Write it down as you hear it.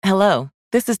Hello,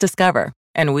 this is Discover,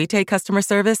 and we take customer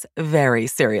service very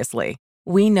seriously.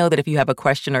 We know that if you have a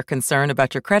question or concern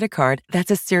about your credit card,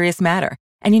 that's a serious matter,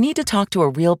 and you need to talk to a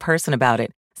real person about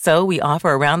it. So we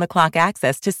offer around-the-clock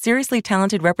access to seriously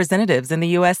talented representatives in the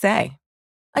USA.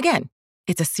 Again,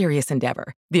 it's a serious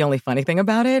endeavor. The only funny thing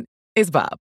about it is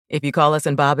Bob. If you call us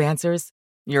and Bob answers,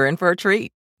 you're in for a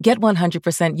treat. Get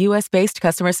 100% US-based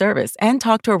customer service and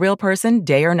talk to a real person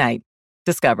day or night.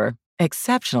 Discover.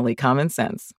 Exceptionally common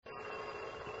sense.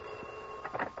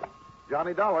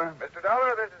 Johnny Dollar. Mr.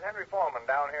 Dollar, this is Henry Foreman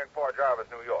down here in Port Jarvis,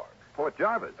 New York. Port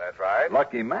Jarvis? That's right.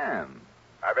 Lucky man.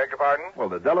 I beg your pardon? Well,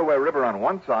 the Delaware River on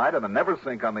one side and the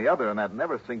Neversink on the other, and that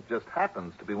Neversink just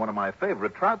happens to be one of my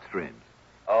favorite trout streams.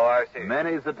 Oh, I see.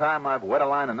 Many's the time I've wet a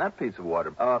line in that piece of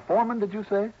water. Foreman, did you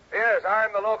say? Yes,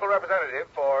 I'm the local representative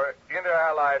for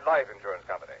Inter-Allied Life Insurance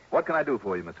Company. What can I do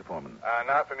for you, Mr. Foreman?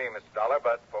 Not for me, Mr. Dollar,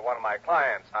 but for one of my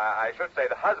clients. I should say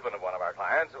the husband of one of our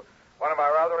clients, one of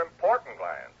our rather important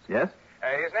clients. Yes?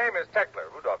 His name is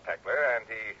Teckler, Rudolph Teckler, and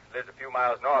he lives a few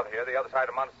miles north here, the other side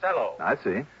of Monticello. I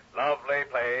see. Lovely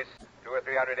place. 200 or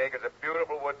 300 acres of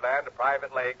beautiful woodland, a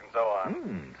private lake, and so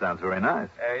on. Sounds very nice.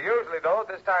 Usually, though, at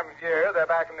this time of year, they're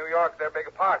back in New York at their big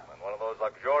apartment, one of those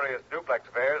luxurious duplex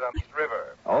affairs on the East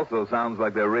River. Also sounds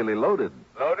like they're really loaded.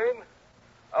 Loaded?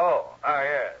 Oh,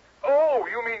 yes. Oh,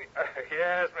 you mean...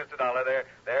 yes, Mr. Dollar,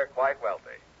 they're quite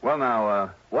wealthy. Well, now,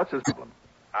 what's his problem?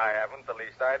 I haven't the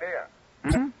least idea.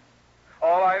 Hmm?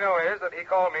 All I know is that he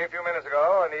called me a few minutes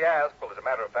ago, and he asked, well, as a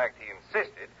matter of fact, he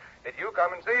insisted that you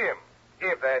come and see him.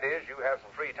 If, that is, you have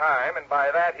some free time, and by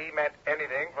that he meant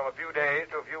anything from a few days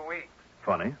to a few weeks.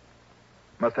 Funny.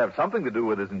 Must have something to do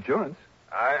with his insurance.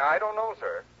 I don't know,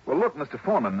 sir. Well, look, Mr.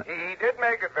 Foreman... He did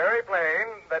make it very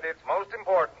plain that it's most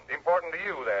important. Important to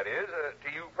you, that is, to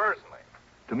you personally.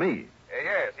 To me?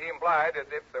 Yes, he implied that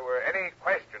if there were any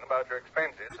question about your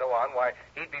expenses and so on, why,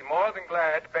 he'd be more than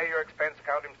glad to pay your expense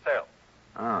account himself.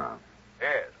 Ah.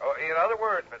 Yes. Oh, in other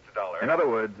words, Mr. Dollar... In other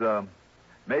words,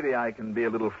 maybe I can be a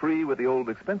little free with the old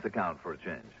expense account for a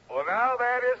change. Well, now,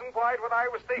 that isn't quite what I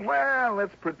was thinking. Well,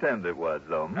 let's pretend it was,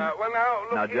 though. Well, now,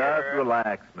 look now, here... Now, just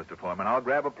relax, Mr. Foreman. I'll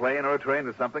grab a plane or a train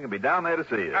or something and be down there to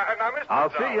see you. Now, Mr. I'll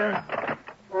Dollar... see you.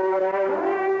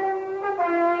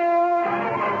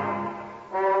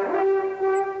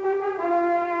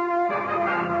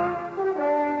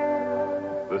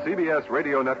 The CBS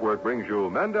Radio Network brings you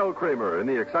Mandel Kramer in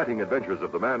the exciting adventures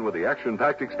of the man with the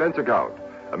action-packed expense account.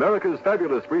 America's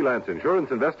fabulous freelance insurance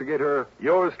investigator,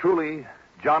 Yours truly,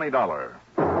 Johnny Dollar.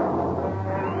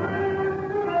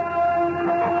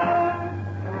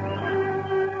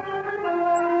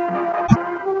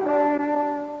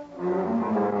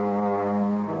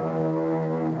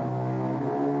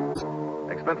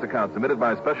 Expense account submitted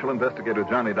by Special Investigator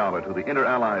Johnny Dollar to the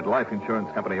Inter-Allied Life Insurance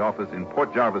Company office in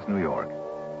Port Jarvis, New York.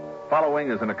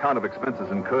 Following is an account of expenses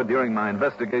incurred during my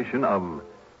investigation of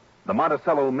the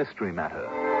Monticello mystery matter.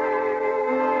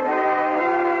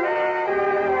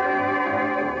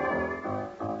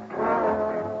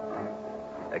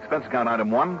 Expense account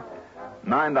item 1,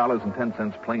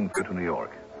 $9.10 plane fare to New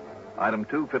York. Item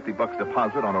 2, $50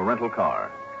 deposit on a rental car.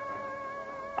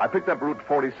 I picked up Route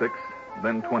 46,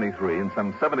 then 23, and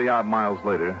some 70-odd miles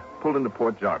later, pulled into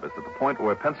Port Jarvis at the point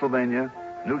where Pennsylvania,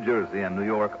 New Jersey, and New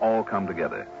York all come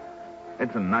together.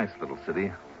 It's a nice little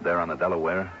city there on the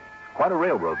Delaware. Quite a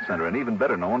railroad center, and even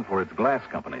better known for its glass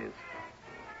companies.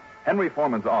 Henry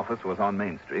Foreman's office was on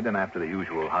Main Street, and after the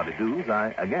usual howdy-do's,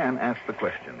 I again asked the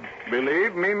question.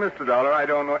 Believe me, Mr. Dollar, I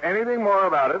don't know anything more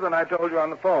about it than I told you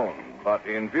on the phone. But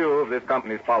in view of this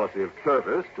company's policy of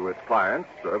service to its clients,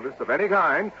 service of any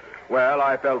kind, well,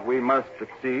 I felt we must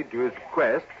accede to his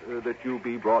request that you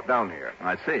be brought down here.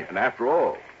 I see. And after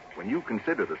all, when you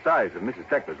consider the size of Mrs.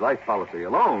 Teckler's life policy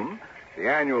alone, the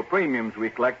annual premiums we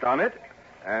collect on it,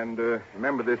 and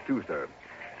remember this too, sir.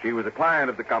 She was a client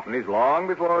of the company's long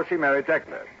before she married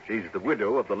Teckler. She's the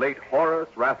widow of the late Horace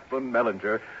Rathbun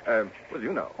Mellinger. Well,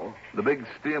 you know. The big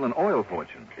steel and oil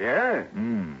fortune. Yeah.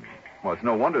 Well, it's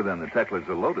no wonder, then, the Tecklers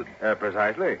are loaded.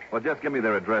 Precisely. Well, just give me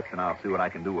their address, and I'll see what I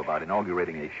can do about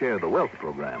inaugurating a Share the Wealth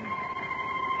program.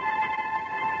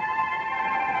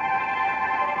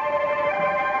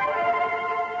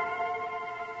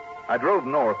 I drove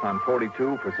north on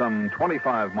 42 for some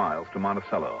 25 miles to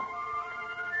Monticello.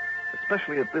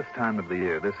 Especially at this time of the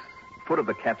year, this foot of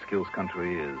the Catskills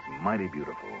country is mighty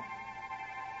beautiful.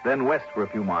 Then west for a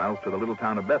few miles to the little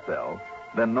town of Bethel,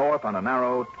 then north on a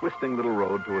narrow, twisting little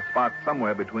road to a spot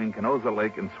somewhere between Canosa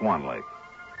Lake and Swan Lake.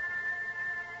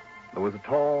 There was a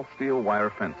tall steel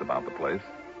wire fence about the place,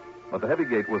 but the heavy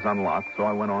gate was unlocked, so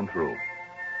I went on through.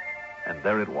 And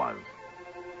there it was.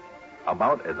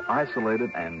 About as isolated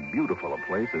and beautiful a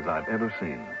place as I've ever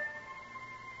seen.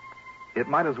 It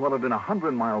might as well have been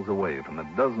 100 miles away from the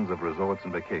dozens of resorts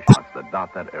and vacation spots that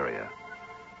dot that area.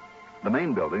 The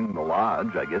main building, the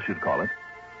lodge, I guess you'd call it,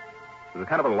 was a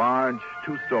kind of a large,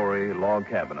 two-story log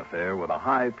cabin affair with a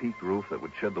high-peaked roof that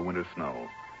would shed the winter snow.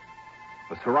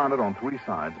 It was surrounded on three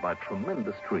sides by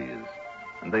tremendous trees,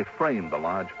 and they framed the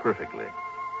lodge perfectly.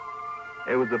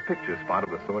 It was a picture spot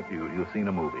of the sort you see in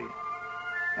a movie.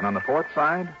 And on the fourth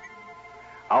side,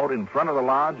 out in front of the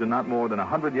lodge and not more than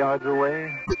 100 yards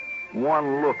away,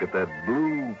 one look at that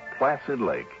blue, placid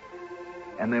lake.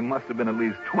 And there must have been at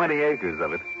least 20 acres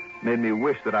of it. Made me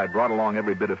wish that I'd brought along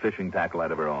every bit of fishing tackle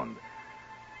I'd ever owned.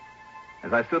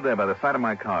 As I stood there by the side of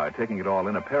my car, taking it all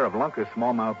in, a pair of lunker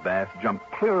smallmouth bass jumped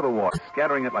clear of the water,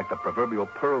 scattering it like the proverbial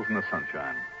pearls in the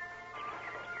sunshine.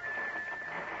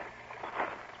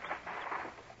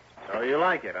 So you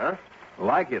like it, huh?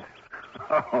 Like it?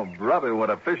 Oh, brother, what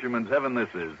a fisherman's heaven this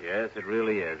is. Yes, it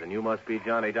really is. And you must be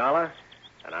Johnny Dollar,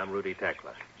 and I'm Rudy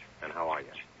Tekla. And how are you?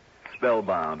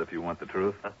 Spellbound, if you want the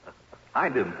truth. I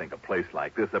didn't think a place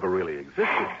like this ever really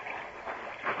existed.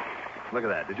 Look at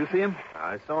that. Did you see him?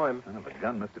 I saw him. Son of a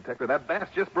gun, Mr. Tekla. That bass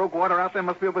just broke water out there.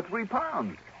 Must be over 3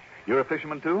 pounds. You're a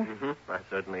fisherman, too? Mm-hmm. I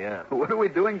certainly am. What are we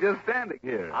doing just standing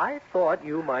here? I thought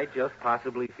you might just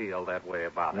possibly feel that way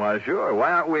about it. Why, sure.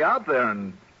 Why aren't we out there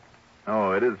and...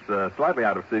 Oh, it is slightly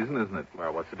out of season, isn't it?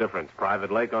 Well, what's the difference?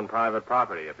 Private lake on private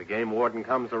property. If the game warden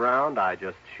comes around, I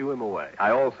just shoo him away. I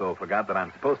also forgot that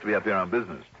I'm supposed to be up here on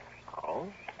business. Oh?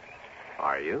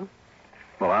 Are you?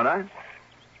 Well, aren't I?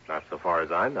 Not so far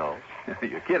as I know.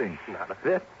 You're kidding. Not a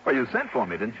bit. Well, you sent for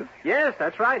me, didn't you? Yes,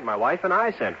 that's right. My wife and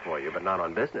I sent for you, but not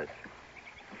on business.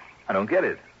 I don't get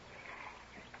it.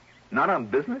 Not on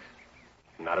business?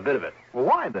 Not a bit of it. Well,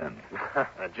 why then?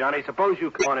 Johnny, suppose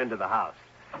you come on into the house.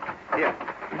 Here,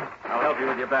 I'll help you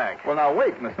with your bag. Well, now,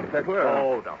 wait, Mr. Tekla.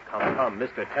 Oh, no, come.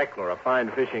 Mr. Tekla, a fine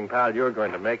fishing pal you're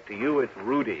going to make. To you, it's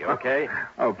Rudy, okay?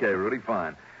 Okay, Rudy,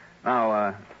 fine.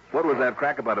 Now, what was that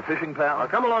crack about a fishing pal? Well,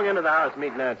 come along into the house,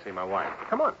 meet Nancy, my wife.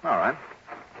 Come on. All right.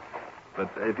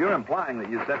 But if you're implying that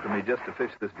you sent for me just to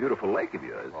fish this beautiful lake of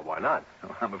yours... Well, why not?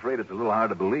 Well, I'm afraid it's a little hard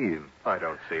to believe. I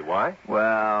don't see why.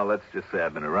 Well, let's just say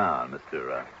I've been around,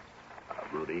 Mr.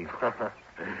 Rudy.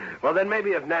 Well, then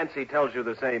maybe if Nancy tells you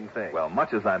the same thing. Well,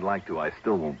 much as I'd like to, I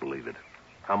still won't believe it.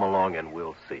 Come along and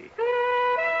we'll see.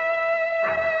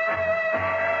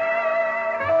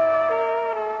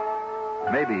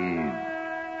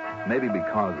 Maybe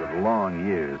because of long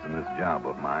years in this job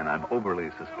of mine, I'm overly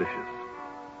suspicious.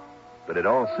 But it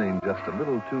all seemed just a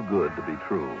little too good to be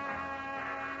true.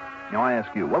 Now, I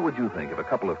ask you, what would you think if a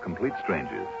couple of complete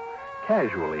strangers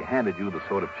casually handed you the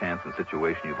sort of chance and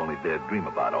situation you've only dared dream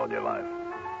about all your life?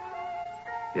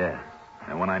 Yes,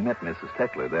 and when I met Mrs.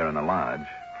 Tekla there in the lodge,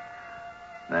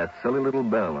 that silly little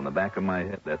bell in the back of my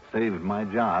head that saved my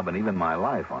job and even my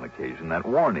life on occasion, that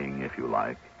warning, if you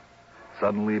like,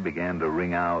 suddenly began to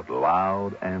ring out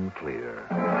loud and clear.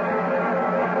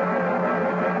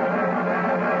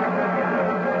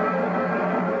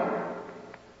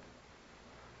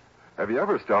 Have you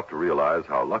ever stopped to realize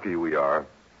how lucky we are?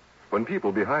 When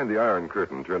people behind the Iron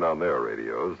Curtain turn on their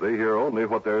radios, they hear only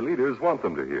what their leaders want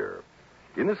them to hear.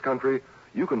 In this country,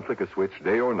 you can flick a switch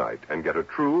day or night and get a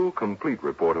true, complete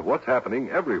report of what's happening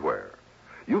everywhere.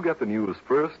 You get the news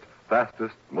first,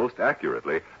 fastest, most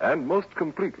accurately, and most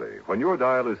completely when your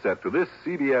dial is set to this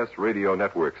CBS radio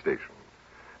network station.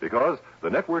 Because the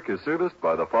network is serviced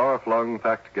by the far-flung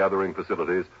fact-gathering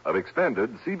facilities of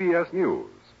expanded CBS News.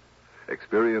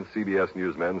 Experienced CBS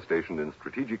newsmen stationed in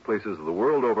strategic places of the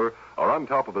world over are on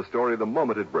top of a story the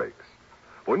moment it breaks.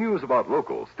 For news about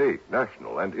local, state,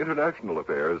 national, and international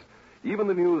affairs, even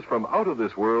the news from out of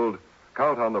this world,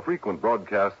 count on the frequent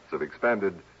broadcasts of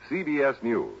expanded CBS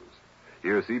News.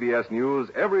 Hear CBS News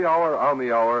every hour on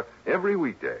the hour, every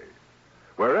weekday.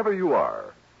 Wherever you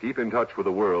are, keep in touch with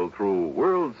the world through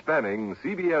world-spanning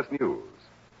CBS News.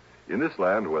 In this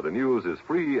land where the news is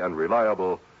free and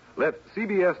reliable, let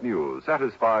CBS News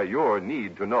satisfy your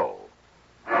need to know.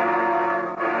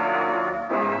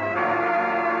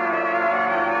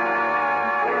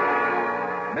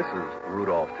 Mrs.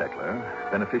 Rudolph Tekla,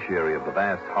 beneficiary of the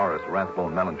vast Horace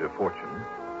Rathbone Mellinger fortune,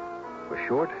 was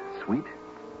short, sweet,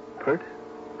 pert,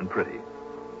 and pretty.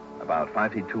 About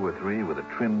 5 feet 2 or 3 with a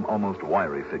trim, almost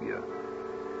wiry figure.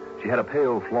 She had a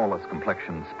pale, flawless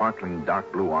complexion, sparkling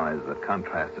dark blue eyes that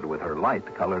contrasted with her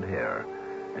light-colored hair,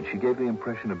 and she gave the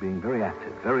impression of being very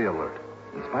active, very alert,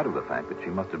 in spite of the fact that she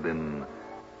must have been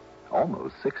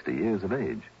almost 60 years of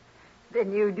age.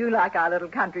 Then you do like our little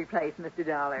country place, Mr.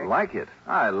 Dollar. Like it?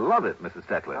 I love it, Mrs.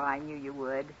 Tekla. Oh, I knew you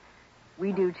would.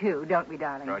 We do, too, don't we,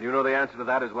 darling? Well, you know the answer to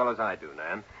that as well as I do,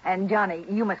 Nan. And, Johnny,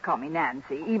 you must call me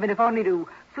Nancy, even if only to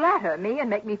flatter me and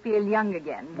make me feel young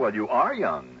again. Well, you are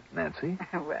young, Nancy.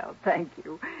 Well, thank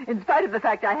you. In spite of the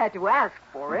fact I had to ask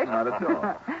for it. Not at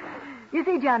all. You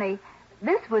see, Johnny,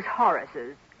 this was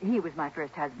Horace's. He was my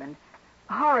first husband.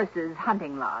 Horace's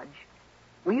hunting lodge.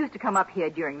 We used to come up here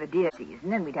during the deer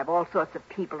season, and we'd have all sorts of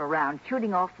people around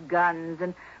shooting off guns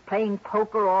and playing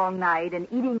poker all night and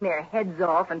eating their heads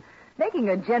off and making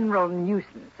a general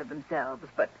nuisance of themselves.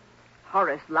 But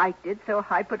Horace liked it, so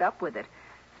I put up with it,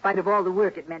 in spite of all the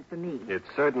work it meant for me. It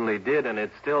certainly did, and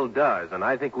it still does. And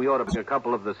I think we ought to bring a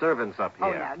couple of the servants up here.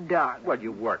 Oh, now, darling. Well,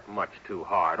 you work much too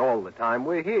hard all the time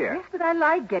we're here. Yes, but I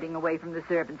like getting away from the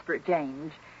servants for a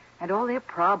change and all their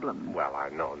problems. Well, I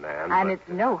know, Nan. And but, it's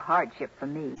no hardship for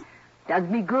me. Does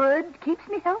me good, keeps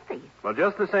me healthy. Well,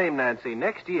 just the same, Nancy,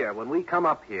 next year when we come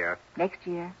up here... Next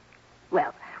year?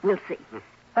 Well, we'll see.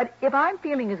 But if I'm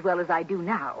feeling as well as I do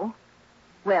now...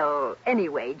 Well,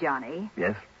 anyway, Johnny...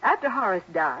 Yes? After Horace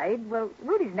died, well,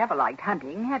 Rudy's never liked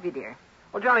hunting, have you, dear?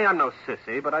 Well, Johnny, I'm no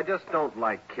sissy, but I just don't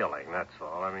like killing, that's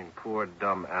all. I mean, poor,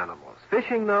 dumb animals.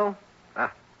 Fishing, though?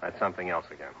 That's something else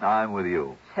again. I'm with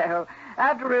you. So,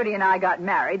 after Rudy and I got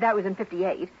married, that was in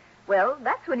 58, well,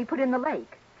 that's when he put in the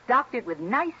lake. Stocked it with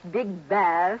nice big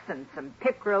bass and some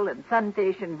pickerel and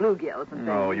sunfish and bluegills and things.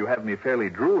 Oh, you have me fairly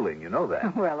drooling, you know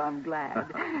that. Well, I'm glad,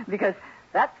 because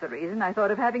that's the reason I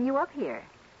thought of having you up here.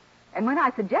 And when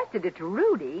I suggested it to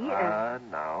Rudy...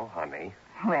 Now, honey.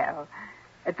 Well,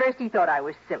 at first he thought I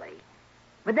was silly.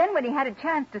 But then when he had a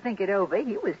chance to think it over,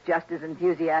 he was just as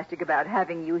enthusiastic about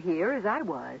having you here as I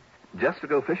was. Just to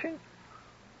go fishing?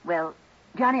 Well,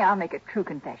 Johnny, I'll make a true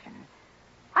confession.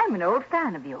 I'm an old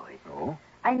fan of yours. Oh?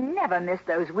 I never miss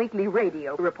those weekly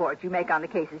radio reports you make on the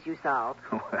cases you solve.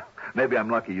 Well, maybe I'm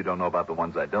lucky you don't know about the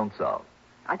ones I don't solve.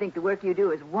 I think the work you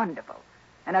do is wonderful.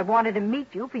 And I've wanted to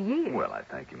meet you for years. Well, I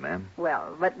thank you, ma'am.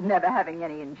 Well, but never having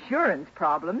any insurance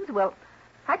problems, well,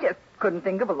 I just couldn't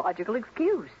think of a logical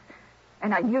excuse.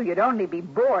 And I knew you'd only be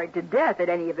bored to death at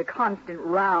any of the constant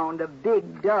round of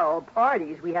big, dull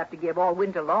parties we have to give all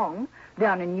winter long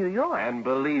down in New York. And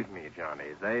believe me, Johnny,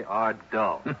 they are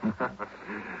dull.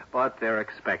 But they're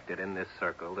expected in this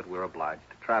circle that we're obliged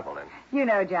to travel in. You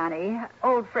know, Johnny,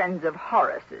 old friends of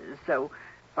Horace's, so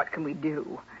what can we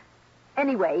do?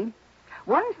 Anyway,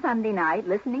 one Sunday night,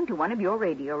 listening to one of your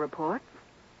radio reports,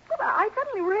 well, I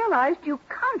suddenly realized you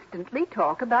constantly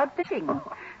talk about fishing.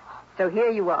 So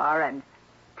here you are, and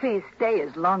please stay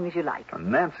as long as you like.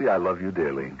 Nancy, I love you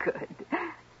dearly. Good.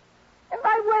 And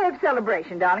by way of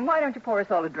celebration, darling, why don't you pour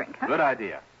us all a drink, huh? Good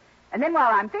idea. And then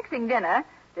while I'm fixing dinner,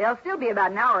 there'll still be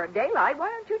about an hour of daylight. Why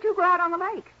don't you two go out on the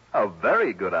lake? A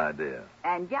very good idea.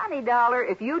 And, Johnny Dollar,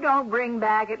 if you don't bring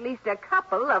back at least a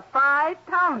couple of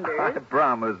 5-pounders... I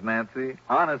promise, Nancy.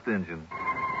 Honest Injun.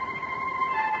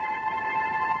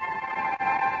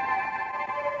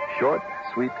 Short,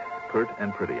 sweet, pert,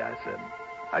 and pretty, I said.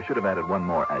 I should have added one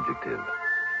more adjective.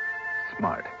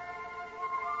 Smart.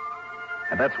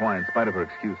 And that's why, in spite of her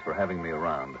excuse for having me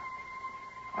around,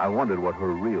 I wondered what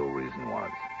her real reason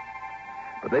was.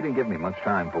 But they didn't give me much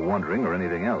time for wondering or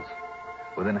anything else.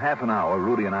 Within half an hour,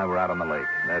 Rudy and I were out on the lake.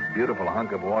 That beautiful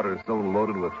hunk of water so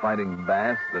loaded with fighting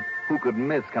bass that who could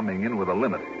miss coming in with a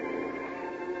limit?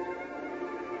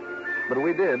 But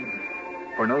we did.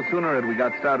 For no sooner had we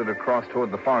got started across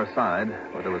toward the far side,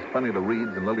 where there was plenty of the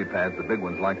reeds and lily pads the big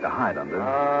ones like to hide under.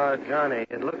 Johnny,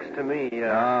 it looks to me...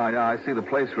 Yeah, I see the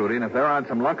place, Rudy, and if there aren't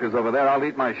some lunkers over there, I'll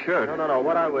eat my shirt. No,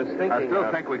 what I was thinking I still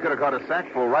think we could have caught a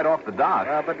sackful right off the dock.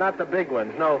 But not the big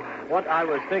ones. No, what I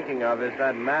was thinking of is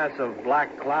that mass of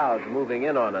black clouds moving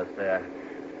in on us there.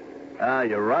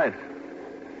 You're right.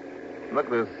 Look,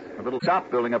 there's a little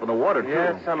shop building up in the water, too.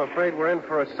 Yes, I'm afraid we're in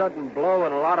for a sudden blow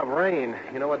and a lot of rain.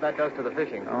 You know what that does to the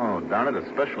fishing. Oh, darn it,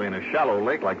 especially in a shallow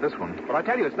lake like this one. But I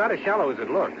tell you, it's not as shallow as it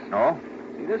looks. Oh?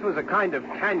 See, this was a kind of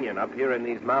canyon up here in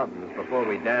these mountains before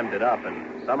we dammed it up,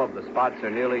 and some of the spots are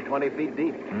nearly 20 feet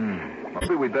deep.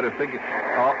 Maybe we'd better figure...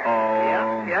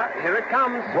 Uh-oh. Yeah, here it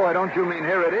comes. Boy, don't you mean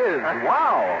here it is.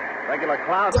 Wow. Regular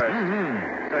cloudburst.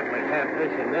 Certainly can't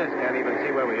fish in this, can't even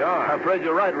see where we are. I'm afraid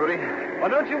you're right, Rudy. Well,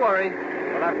 don't you worry.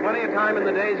 We'll have plenty of time in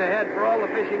the days ahead for all the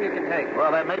fishing you can take.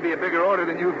 Well, that may be a bigger order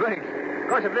than you think. Of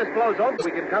course, if this blows over,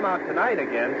 we can come out tonight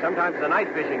again. Sometimes the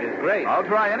night fishing is great. I'll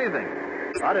try anything.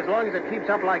 But as long as it keeps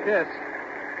up like this...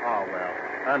 Oh, well,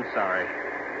 I'm sorry.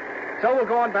 So we'll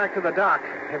go on back to the dock,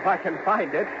 if I can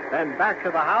find it. Then back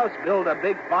to the house, build a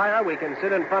big fire. We can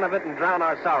sit in front of it and drown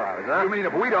our sorrows, huh? You mean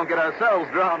if we don't get ourselves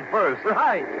drowned first?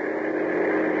 Right.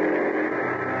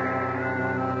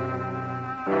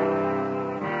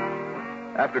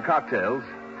 After cocktails,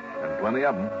 and plenty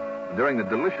of them, During the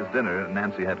delicious dinner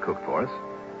Nancy had cooked for us,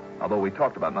 although we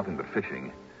talked about nothing but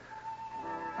fishing,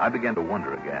 I began to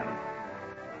wonder again.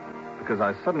 Because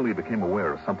I suddenly became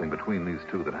aware of something between these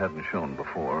two that hadn't shown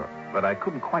before, but I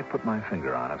couldn't quite put my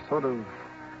finger on. A sort of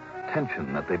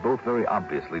tension that they both very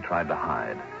obviously tried to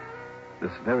hide.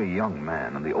 This very young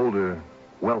man and the older,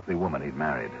 wealthy woman he'd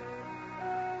married.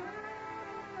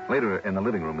 Later, in the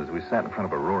living room, as we sat in front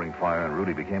of a roaring fire and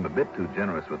Rudy became a bit too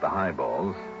generous with the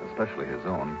highballs, especially his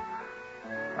own,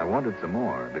 I wondered some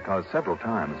more, because several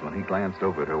times when he glanced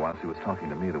over at her while she was talking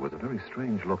to me, there was a very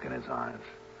strange look in his eyes.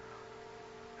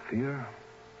 Fear?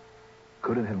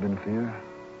 Could it have been fear?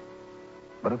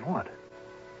 But of what?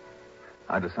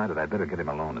 I decided I'd better get him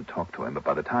alone and talk to him, but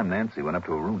by the time Nancy went up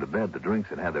to her room to bed, the drinks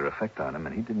had had their effect on him,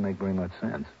 and he didn't make very much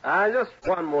sense. Just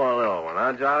one more little one,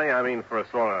 huh, Johnny? I mean, for a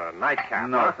sort of nightcap.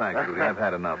 No, huh? thanks, Rudy. I've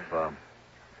had enough.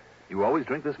 You always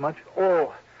drink this much?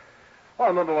 Oh, well,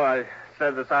 remember what I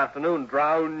said this afternoon?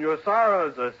 Drown your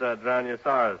sorrows, I said. Drown your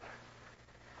sorrows.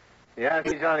 Yeah,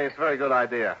 see, Johnny, it's a very good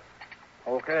idea.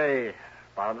 Okay,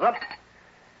 bottoms up.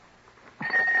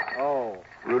 Oh.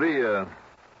 Rudy, are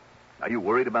you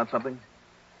worried about something?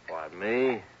 Why,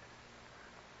 me?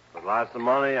 With lots of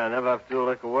money, I never have to do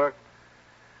liquor work.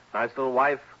 Nice little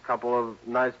wife, couple of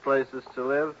nice places to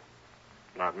live.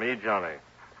 Not me, Johnny.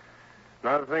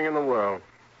 Not a thing in the world.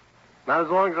 Not as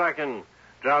long as I can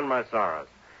drown my sorrows.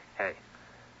 Hey,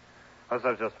 let's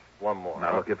have just one more.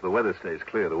 Now, look, if the weather stays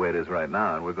clear the way it is right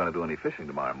now and we're going to do any fishing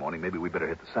tomorrow morning, maybe we better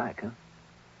hit the sack, huh?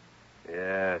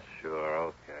 Yeah, sure,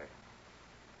 okay.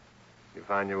 You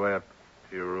find your way up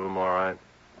to your room all right?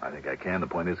 I think I can. The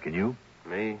point is, can you?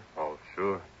 Me? Oh,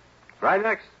 sure. Right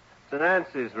next to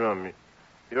Nancy's room.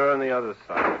 You're on the other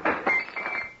side.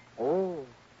 Oh.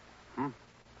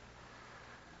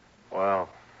 Well,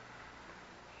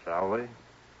 shall we?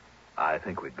 I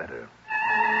think we'd better.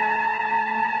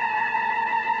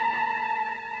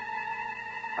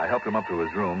 I helped him up to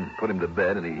his room, put him to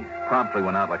bed, and he promptly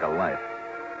went out like a light.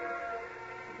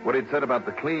 What he'd said about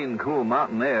the clean, cool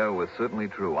mountain air was certainly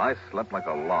true. I slept like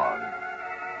a log,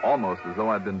 almost as though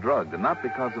I'd been drugged, and not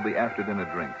because of the after-dinner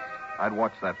drinks. I'd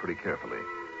watched that pretty carefully.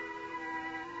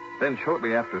 Then,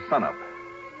 shortly after sunup,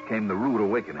 came the rude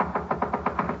awakening.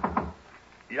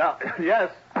 Yeah,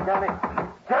 yes. Johnny.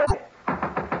 Johnny.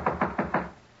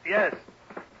 Yes.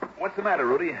 What's the matter,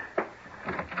 Rudy?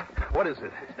 What is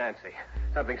it? It's Nancy.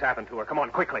 Something's happened to her. Come on,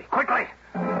 quickly. Quickly!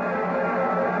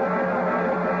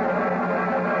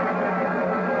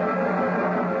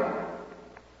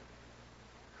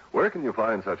 Where can you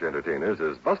find such entertainers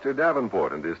as Buster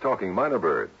Davenport and his talking minor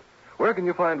bird? Where can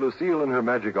you find Lucille and her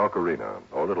magic ocarina,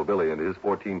 or Little Billy and his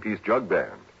 14-piece jug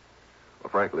band?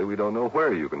 Well, frankly, we don't know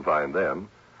where you can find them.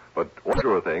 But one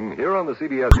sure thing, here on the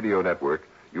CBS Video Network,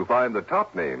 you find the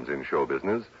top names in show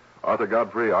business: Arthur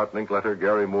Godfrey, Art Linkletter,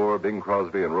 Gary Moore, Bing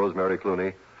Crosby, and Rosemary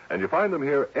Clooney. And you find them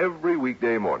here every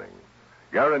weekday morning.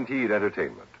 Guaranteed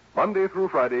entertainment, Monday through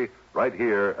Friday, right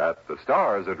here at the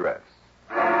Star's address.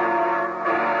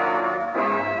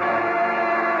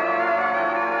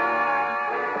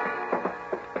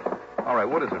 All right,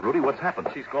 what is it, Rudy? What's happened?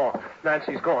 She's gone.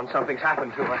 Nancy's gone. Something's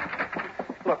happened to her.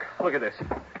 Look at this.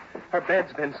 Her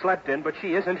bed's been slept in, but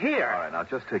she isn't here. All right, now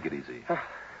just take it easy.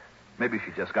 Maybe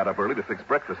she just got up early to fix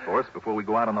breakfast for us before we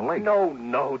go out on the lake.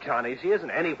 No, Johnny. She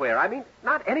isn't anywhere. I mean,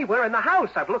 not anywhere in the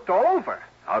house. I've looked all over.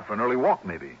 Out for an early walk,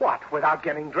 maybe. What, without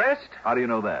getting dressed? How do you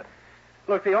know that?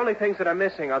 Look, the only things that are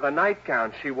missing are the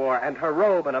nightgown she wore and her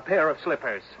robe and a pair of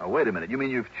slippers. Now, wait a minute. You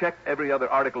mean you've checked every other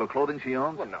article of clothing she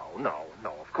owns? Well, no,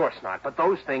 of course not. But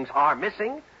those things are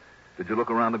missing. Did you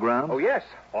look around the ground? Oh, yes,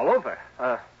 all over.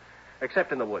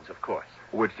 Except in the woods, of course.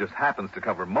 Which just happens to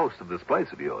cover most of this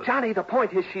place of yours. Johnny, the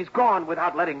point is she's gone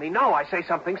without letting me know. I say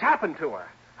something's happened to her.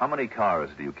 How many cars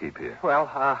do you keep here?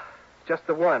 Well, just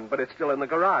the one, but it's still in the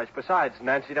garage. Besides,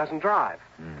 Nancy doesn't drive.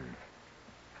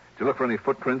 Did you look for any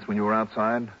footprints when you were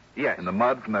outside? Yes. In the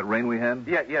mud from that rain we had?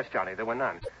 Yes, Johnny, there were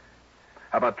none.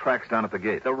 How about tracks down at the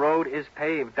gate? The road is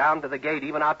paved down to the gate,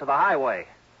 even out to the highway.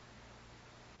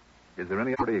 Is there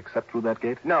any other way except through that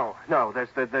gate? No,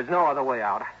 there's no other way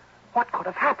out. What could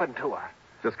have happened to her?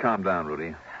 Just calm down,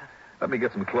 Rudy. Let me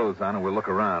get some clothes on and we'll look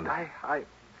around.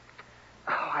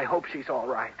 I hope she's all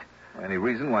right. Any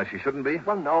reason why she shouldn't be?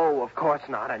 Well, no, of course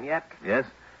not, and yet... Yes?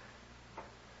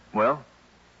 Well?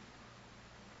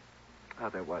 Oh,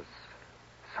 there was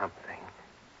something.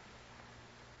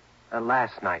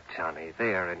 Last night, Johnny,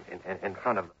 there in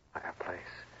front of the fireplace.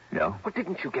 Yeah? Well,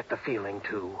 didn't you get the feeling,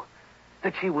 too,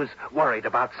 that she was worried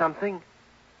about something?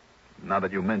 Now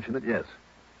that you mention it, yes.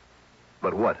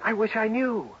 But what? I wish I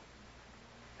knew.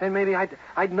 Then maybe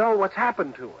I'd know what's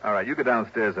happened to her. All right, you go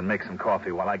downstairs and make some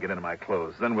coffee while I get into my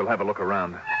clothes. Then we'll have a look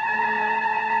around.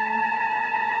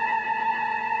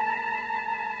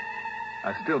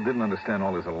 I still didn't understand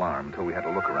all his alarm until we had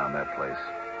to look around that place.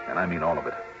 And I mean all of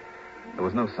it. There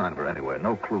was no sign of her anywhere,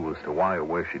 no clue as to why or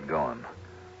where she'd gone.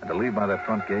 And to leave by that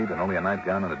front gate in only a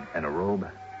nightgown and a robe,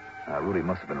 Rudy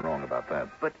must have been wrong about that.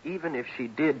 But even if she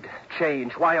did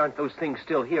change, why aren't those things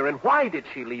still here? And why did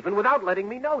she leave? And without letting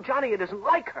me know, Johnny, it isn't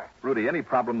like her. Rudy, any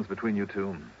problems between you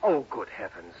two? Oh, good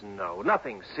heavens, no.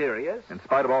 Nothing serious. In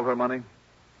spite of all her money?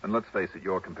 And let's face it,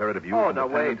 your comparative youth... Oh, now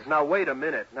wait a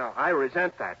minute. Now, I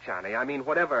resent that, Johnny. I mean,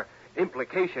 whatever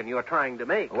implication you're trying to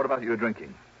make. What about your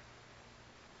drinking?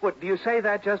 What, do you say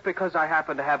that just because I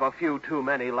happened to have a few too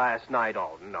many last night?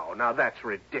 Oh, no. Now, that's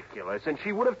ridiculous. And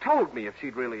she would have told me if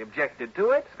she'd really objected to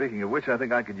it. Speaking of which, I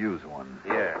think I could use one.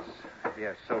 Yes,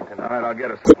 so can I. All right, I'll get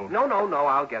her some. No,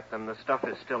 I'll get them. The stuff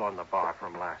is still on the bar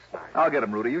from last night. I'll get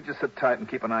them, Rudy. You just sit tight and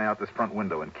keep an eye out this front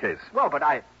window in case. Well, but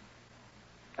I...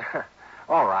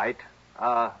 All right.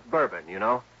 Bourbon, you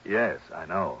know? Yes, I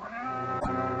know.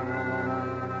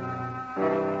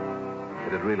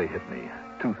 It had really hit me.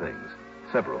 Two things.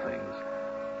 Several things.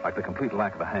 Like the complete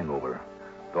lack of a hangover,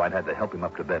 though I'd had to help him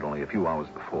up to bed only a few hours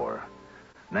before.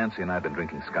 Nancy and I had been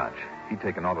drinking scotch. He'd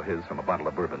taken all of his from a bottle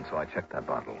of bourbon, so I checked that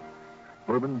bottle.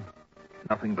 Bourbon?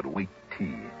 Nothing but weak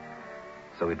tea.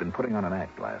 So he'd been putting on an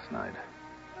act last night.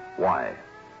 Why?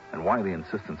 And why the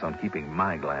insistence on keeping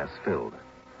my glass filled?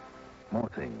 More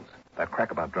things. That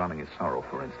crack about drowning his sorrow,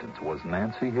 for instance. Was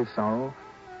Nancy his sorrow?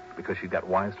 Because she'd got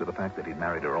wise to the fact that he'd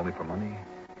married her only for money?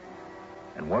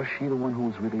 And was she the one who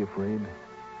was really afraid?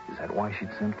 Is that why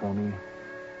she'd sent for me?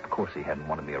 Of course, he hadn't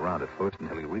wanted me around at first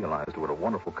until he realized what a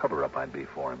wonderful cover-up I'd be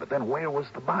for him. But then where was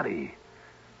the body?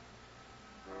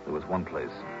 There was one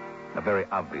place, a very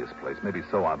obvious place, maybe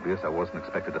so obvious I wasn't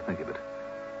expected to think of it.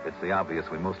 It's the obvious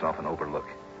we most often overlook.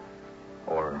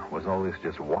 Or was all this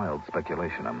just wild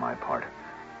speculation on my part?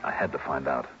 I had to find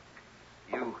out.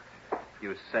 You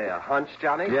say a hunch,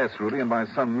 Johnny? Yes, Rudy, and by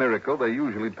some miracle, they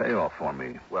usually pay off for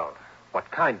me. Well, what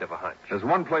kind of a hunch? There's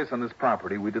one place on this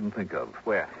property we didn't think of.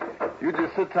 Where? You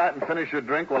just sit tight and finish your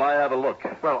drink while I have a look.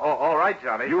 Well, all right,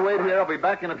 Johnny. You wait here. I'll be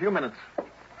back in a few minutes.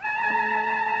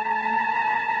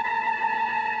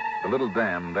 The little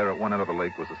dam there at one end of the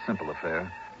lake was a simple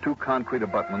affair. 2 concrete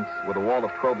abutments with a wall of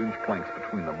 12-inch planks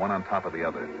between them, one on top of the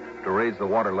other. To raise the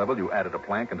water level, you added a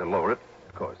plank, and to lower it,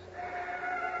 of course.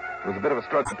 It was a bit of a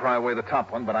struggle to pry away the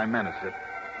top one, but I managed it.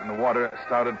 And the water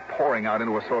started pouring out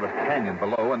into a sort of canyon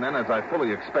below, and then, as I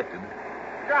fully expected...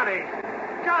 Johnny,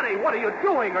 what are you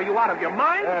doing? Are you out of your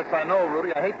mind? Yes, I know,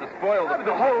 Rudy. I hate to spoil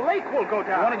The whole lake will go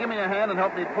down. You want to give me a hand and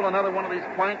help me pull another one of these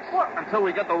planks? What? Until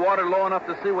we get the water low enough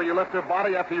to see where you left her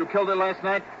body after you killed her last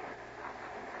night?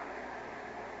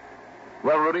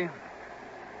 Well, Rudy?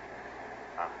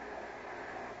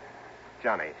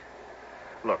 Johnny,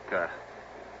 look,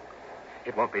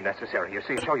 it won't be necessary. You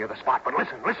see, I'll show you the spot, but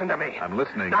listen to me. I'm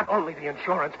listening. Not only the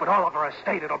insurance, but all of her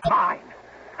estate, it'll be mine.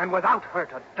 And without her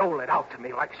to dole it out to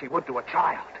me like she would to a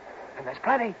child. And there's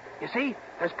plenty. You see?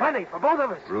 There's plenty for both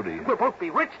of us. Rudy. We'll both be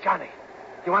rich, Johnny.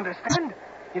 You understand?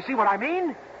 You see what I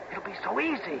mean? It'll be so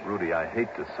easy. Rudy, I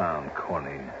hate to sound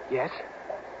corny. Yes?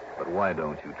 But why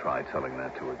don't you try telling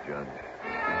that to a judge?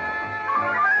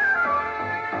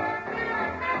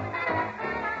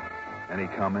 Any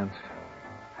comments?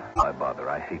 Why bother?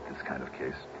 I hate this kind of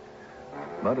case.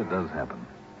 But it does happen.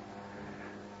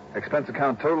 Expense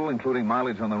account total, including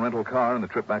mileage on the rental car and the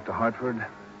trip back to Hartford,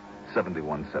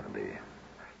 $71.70.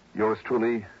 Yours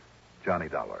truly, Johnny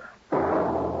Dollar.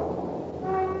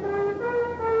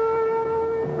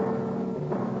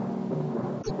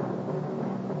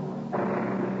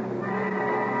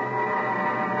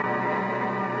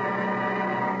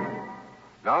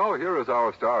 Now, here is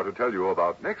our star to tell you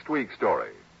about next week's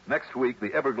story. Next week,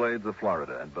 the Everglades of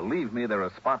Florida. And believe me, there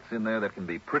are spots in there that can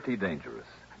be pretty dangerous.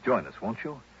 Join us, won't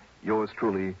you? Yours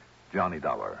truly, Johnny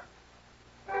Dollar.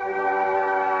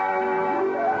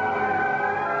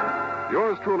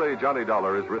 Yours truly, Johnny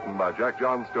Dollar, is written by Jack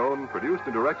Johnstone, produced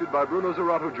and directed by Bruno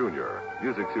Zerato Jr.,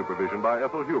 music supervision by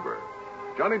Ethel Huber.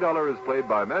 Johnny Dollar is played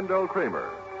by Mandel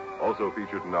Kramer. Also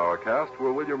featured in our cast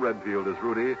were William Redfield as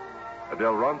Rudy,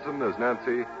 Adele Ronson as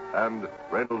Nancy, and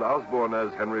Reynold Osborne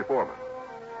as Henry Foreman.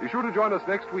 Be sure to join us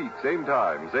next week, same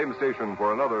time, same station,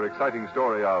 for another exciting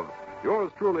story of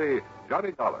Yours truly,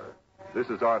 Johnny Dollar. This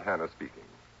is Art Hanna speaking.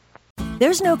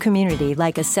 There's no community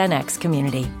like a Cenex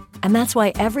community. And that's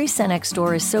why every Cenex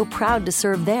store is so proud to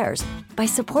serve theirs by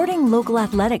supporting local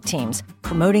athletic teams,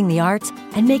 promoting the arts,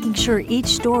 and making sure each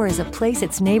store is a place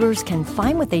its neighbors can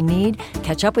find what they need,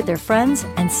 catch up with their friends,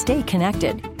 and stay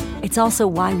connected. It's also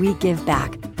why we give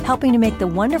back, helping to make the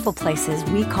wonderful places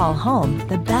we call home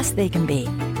the best they can be.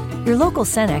 Your local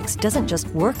Cenex doesn't just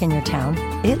work in your town,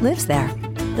 it lives there.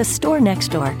 The store next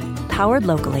door, powered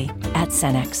locally at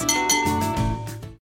Cenex.